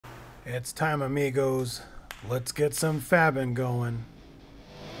It's time, amigos. Let's get some fabbing going.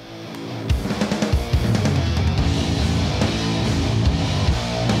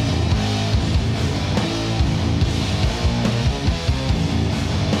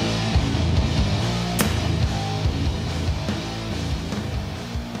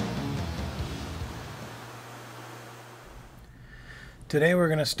 Today we're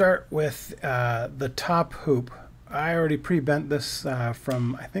going to start with the top hoop. I already pre-bent this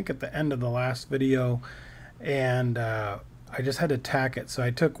from I think at the end of the last video, and I just had to tack it. So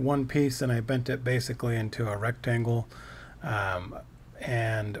I took one piece and I bent it basically into a rectangle,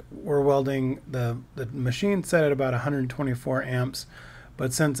 and we're welding. The machine set at about 124 amps,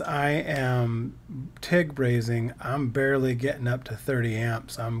 but since I am TIG brazing, I'm barely getting up to 30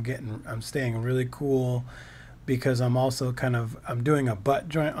 amps. I'm staying really cool, because I'm also I'm doing a butt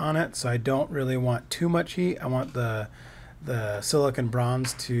joint on it, so I don't really want too much heat. I want the silicon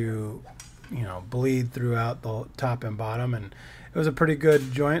bronze to, bleed throughout the top and bottom, and it was a pretty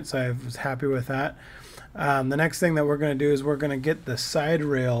good joint, so I was happy with that. The next thing that we're going to do is we're going to get the side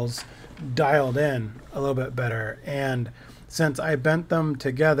rails dialed in a little bit better, and since I bent them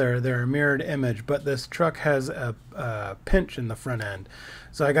together, they're a mirrored image, but this truck has a pinch in the front end.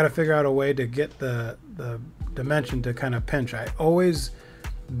 So I got to figure out a way to get the dimension to kind of pinch. I always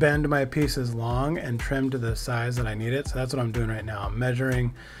bend my pieces long and trim to the size that I need it. So that's what I'm doing right now. I'm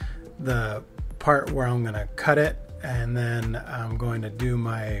measuring the part where I'm going to cut it, and then I'm going to do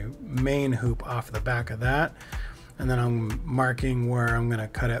my main hoop off the back of that. And then I'm marking where I'm going to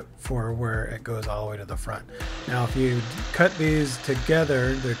cut it for where it goes all the way to the front. Now, if you cut these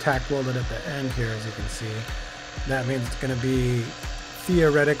together, they're tack welded at the end here, as you can see. That means it's going to be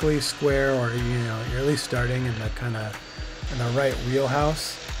theoretically square, or you're at least starting in the right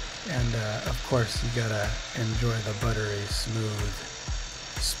wheelhouse. And of course, you gotta enjoy the buttery smooth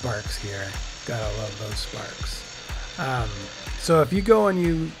sparks here. Gotta love those sparks. So if you go and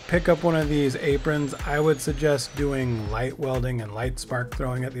you pick up one of these aprons, I would suggest doing light welding and light spark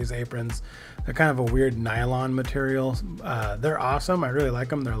throwing at these aprons. They're kind of a weird nylon material. They're awesome. I really like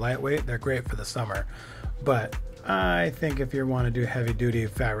them. They're lightweight. They're great for the summer. But I think if you want to do heavy duty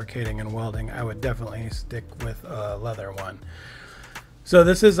fabricating and welding, I would definitely stick with a leather one. So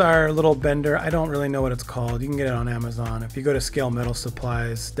this is our little bender. I don't really know what it's called. You can get it on Amazon. If you go to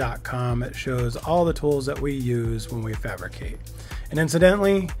scalemetalsupplies.com, it shows all the tools that we use when we fabricate. And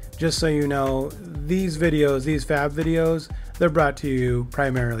incidentally, just so you know, these videos, these fab videos, they're brought to you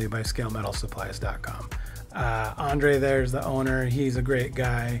primarily by scalemetalsupplies.com. Andre there's the owner. He's a great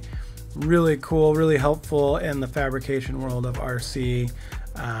guy. Really cool, really helpful in the fabrication world of RC.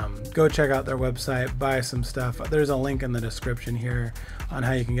 Go check out their website, buy some stuff. There's a link in the description here on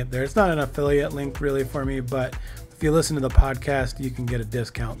how you can get there. It's not an affiliate link really for me, but if you listen to the podcast, you can get a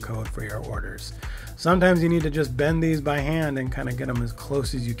discount code for your orders. Sometimes you need to just bend these by hand and kind of get them as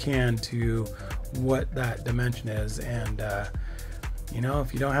close as you can to what that dimension is. And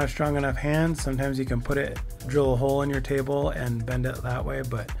if you don't have strong enough hands, sometimes you can drill a hole in your table and bend it that way,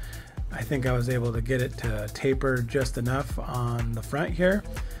 but I think I was able to get it to taper just enough on the front here.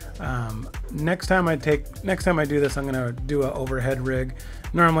 Next time I do this, I'm going to do an overhead rig.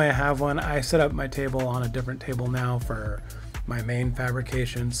 Normally I have one. I set up my table on a different table now for my main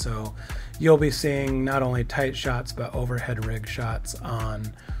fabrication, so you'll be seeing not only tight shots but overhead rig shots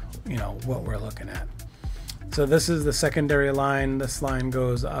on what we're looking at. So this is the secondary line. This line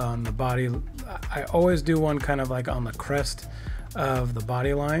goes on the body. I always do one kind of like on the crest of the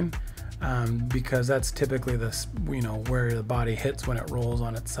body line, because that's typically where the body hits when it rolls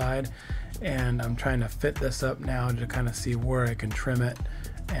on its side. And I'm trying to fit this up now to kind of see where I can trim it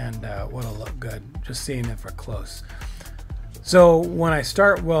and what'll look good, just seeing if we're close. So when I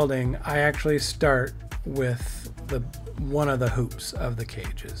start welding, I actually start with one of the hoops of the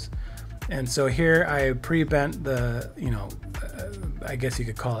cages. And so here I pre-bent I guess you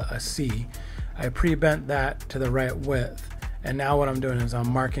could call it a C. I pre-bent that to the right width. And now what I'm doing is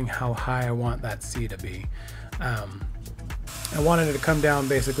I'm marking how high I want that C to be. I wanted it to come down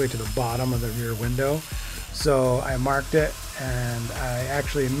basically to the bottom of the rear window. So I marked it, and I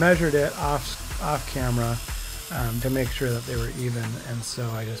actually measured it off camera to make sure that they were even. And so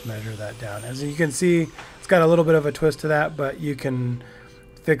I just measured that down. As you can see, it's got a little bit of a twist to that, but you can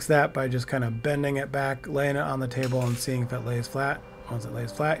fix that by just kind of bending it back, laying it on the table, and seeing if it lays flat. Once it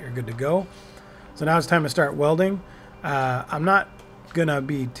lays flat, you're good to go. So now it's time to start welding. I'm not gonna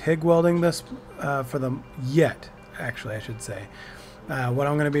be TIG welding this for them yet, actually I should say. What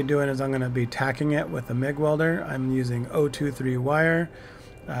I'm gonna be doing is I'm gonna be tacking it with a MIG welder. I'm using 023 wire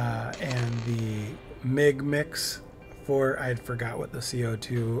and the MIG mix 124. I forgot what the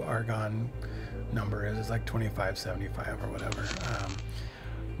CO2 argon number is. It's like 2575 or whatever.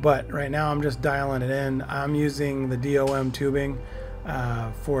 But right now I'm just dialing it in. I'm using the DOM tubing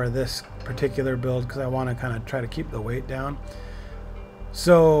for this particular build because I want to kind of try to keep the weight down.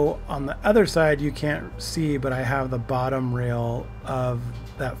 So on the other side you can't see, but I have the bottom rail of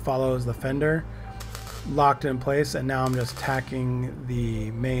that follows the fender locked in place, and now I'm just tacking the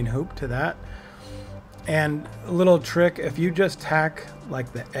main hoop to that. And a little trick, if you just tack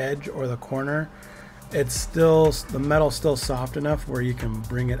like the edge or the corner, it's still, the metal's still soft enough where you can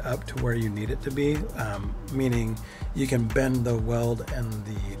bring it up to where you need it to be, meaning you can bend the weld and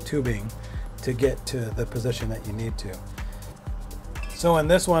the tubing to get to the position that you need to. So in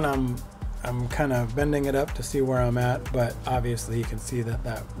this one I'm kind of bending it up to see where I'm at, but obviously you can see that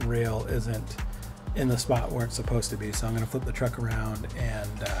that rail isn't in the spot where it's supposed to be. So I'm going to flip the truck around and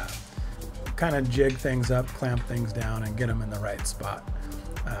kind of jig things up, clamp things down, and get them in the right spot.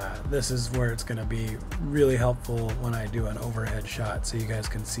 This is where it's going to be really helpful when I do an overhead shot, so you guys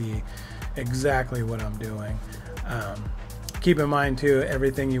can see exactly what I'm doing. Keep in mind too,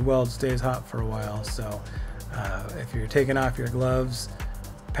 everything you weld stays hot for a while, so if you're taking off your gloves,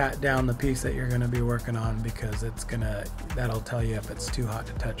 pat down the piece that you're going to be working on, because that'll tell you if it's too hot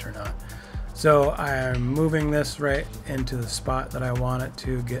to touch or not. So I'm moving this right into the spot that I want it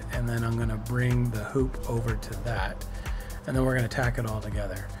to get, and then I'm going to bring the hoop over to that, and then we're going to tack it all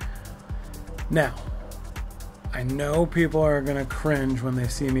together. Now, I know people are going to cringe when they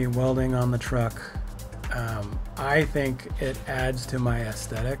see me welding on the truck. I think it adds to my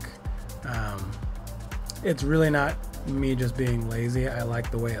aesthetic. It's really not me just being lazy. I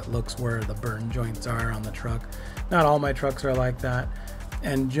like the way it looks where the burn joints are on the truck. Not all my trucks are like that.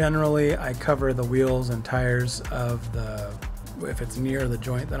 And generally I cover the wheels and tires of if it's near the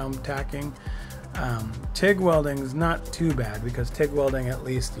joint that I'm tacking. TIG welding is not too bad, because TIG welding, at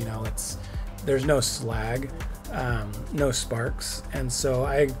least, you know, there's no slag, no sparks, and so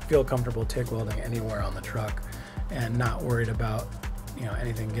I feel comfortable TIG welding anywhere on the truck and not worried about, you know,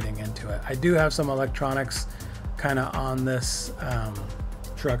 anything getting into it. I do have some electronics kind of on this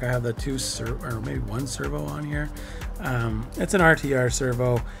truck. I have the maybe one servo on here. It's an RTR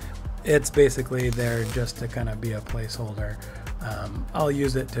servo. It's basically there just to kind of be a placeholder. I'll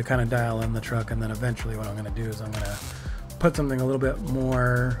use it to kind of dial in the truck, and then eventually what I'm going to do is I'm going to put something a little bit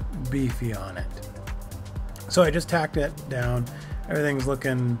more beefy on it. So I just tacked it down. Everything's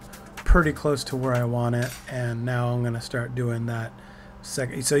looking pretty close to where I want it, and now I'm going to start doing that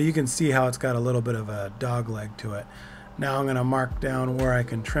second. So you can see how it's got a little bit of a dog leg to it. Now I'm going to mark down where I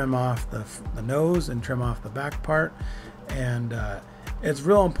can trim off the nose and trim off the back part, and it's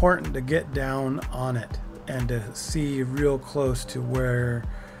real important to get down on it and to see real close to where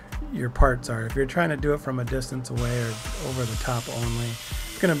your parts are. If you're trying to do it from a distance away or over the top only,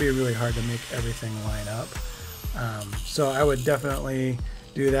 it's going to be really hard to make everything line up. So I would definitely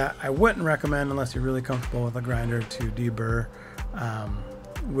do that. I wouldn't recommend, unless you're really comfortable with a grinder, to deburr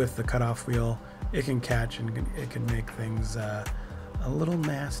with the cutoff wheel. It can catch and it can make things a little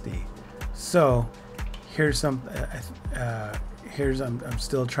nasty. So here's I'm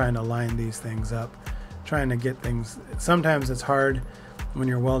still trying to line these things up, trying to get things. Sometimes it's hard when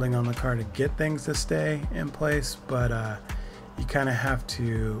you're welding on the car to get things to stay in place, but you kind of have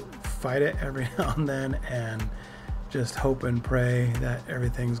to fight it every now and then and just hope and pray that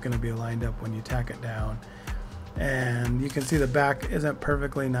everything's going to be lined up when you tack it down. And you can see the back isn't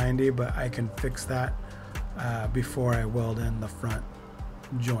perfectly 90, but I can fix that before I weld in the front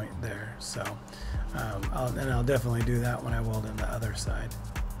joint there. So I'll definitely do that when I weld in the other side.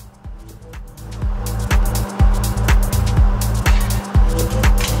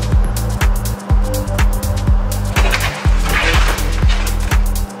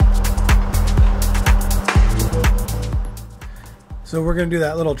 So we're going to do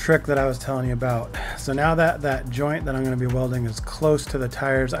that little trick that I was telling you about. So now that that joint that I'm going to be welding is close to the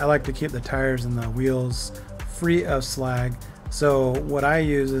tires, I like to keep the tires and the wheels free of slag. So what I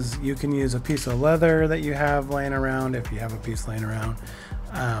use is, you can use a piece of leather that you have laying around, if you have a piece laying around.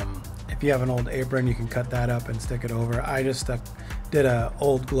 If you have an old apron, you can cut that up and stick it over. I just did an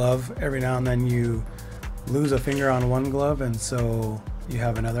old glove. Every now and then you lose a finger on one glove, and so you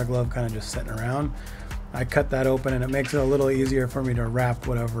have another glove kind of just sitting around. I cut that open, and it makes it a little easier for me to wrap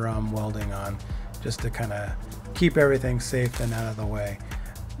whatever I'm welding on, just to kind of keep everything safe and out of the way.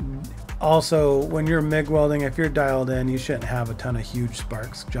 Also, when you're MIG welding, if you're dialed in, you shouldn't have a ton of huge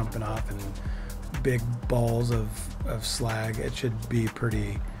sparks jumping off and big balls of slag. It should be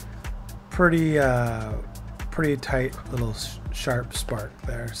pretty tight little sharp spark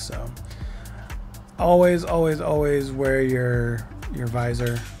there. So always wear your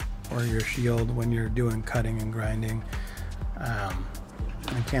visor or your shield when you're doing cutting and grinding.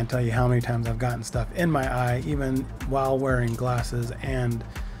 I can't tell you how many times I've gotten stuff in my eye, even while wearing glasses and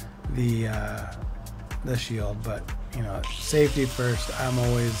the shield. But you know, safety first. I'm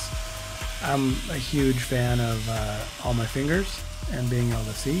a huge fan of all my fingers and being able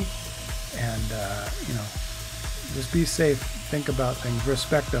to see, and you know, just be safe. Think about things,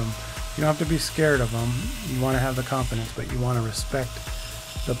 respect them. You don't have to be scared of them. You want to have the confidence, but you want to respect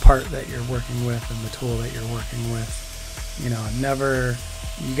the part that you're working with and the tool that you're working with. You know, never,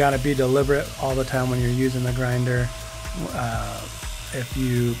 you got to be deliberate all the time when you're using the grinder. If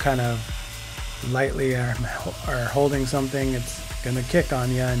you kind of lightly are holding something, it's going to kick on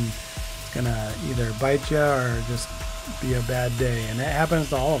you and it's going to either bite you or just be a bad day. And it happens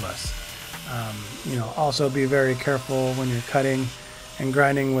to all of us. You know, also be very careful when you're cutting and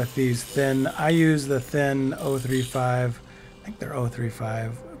grinding with these thin. I use the thin 035, I think they're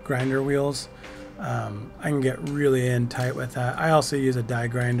 035 grinder wheels. I can get really in tight with that. I also use a die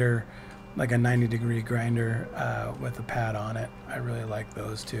grinder, like a 90-degree grinder with a pad on it. I really like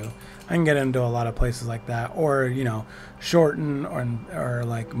those too. I can get into a lot of places like that, or you know, shorten or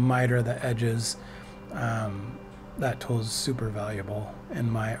like miter the edges. That tool is super valuable in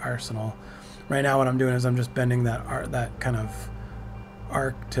my arsenal. Right now what I'm doing is I'm just bending that kind of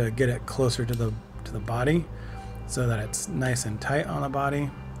arc to get it closer to the body so that it's nice and tight on the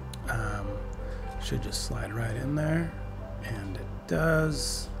body. Should just slide right in there, and it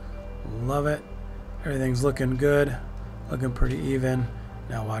does. Love it. Everything's looking good, looking pretty even.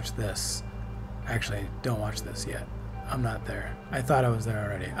 Now watch this. Actually, don't watch this yet. I'm not there. I thought I was there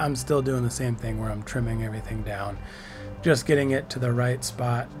already. I'm still doing the same thing where I'm trimming everything down, just getting it to the right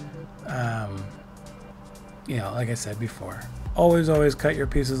spot. You know, like I said before, always cut your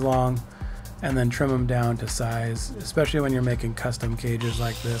pieces long and then trim them down to size, especially when you're making custom cages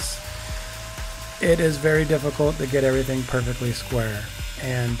like this. It is very difficult to get everything perfectly square,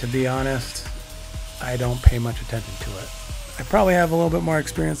 and to be honest, I don't pay much attention to it. I probably have a little bit more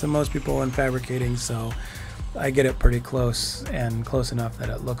experience than most people in fabricating, so I get it pretty close, and close enough that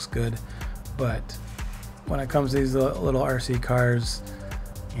it looks good. But when it comes to these little RC cars,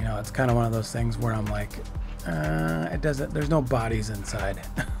 you know, it's kind of one of those things where I'm like, there's no bodies inside.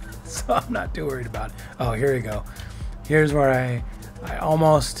 So I'm not too worried about it. Oh, here we go. Here's where I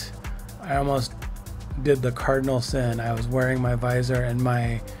almost did the cardinal sin. I was wearing my visor, and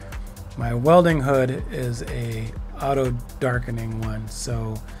my welding hood is a auto darkening one,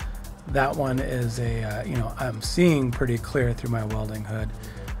 so that one is a you know, I'm seeing pretty clear through my welding hood,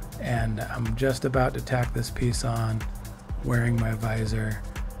 and I'm just about to tack this piece on wearing my visor,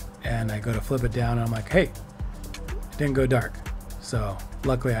 and I go to flip it down and I'm like, hey, it didn't go dark. So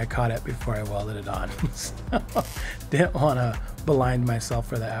luckily I caught it before I welded it on. So, didn't want to blind myself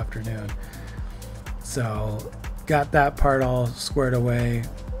for the afternoon. So got that part all squared away.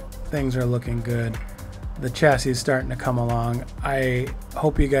 Things are looking good. The chassis is starting to come along. I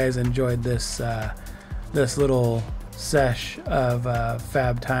hope you guys enjoyed this this little sesh of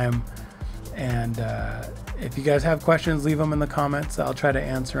fab time. And if you guys have questions, leave them in the comments. I'll try to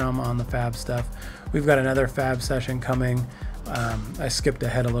answer them on the fab stuff. We've got another fab session coming. I skipped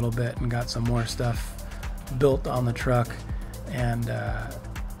ahead a little bit and got some more stuff built on the truck. And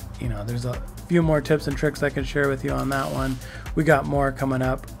you know, there's a few more tips and tricks I can share with you on that one. We got more coming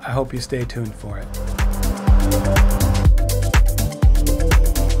up. I hope you stay tuned for it.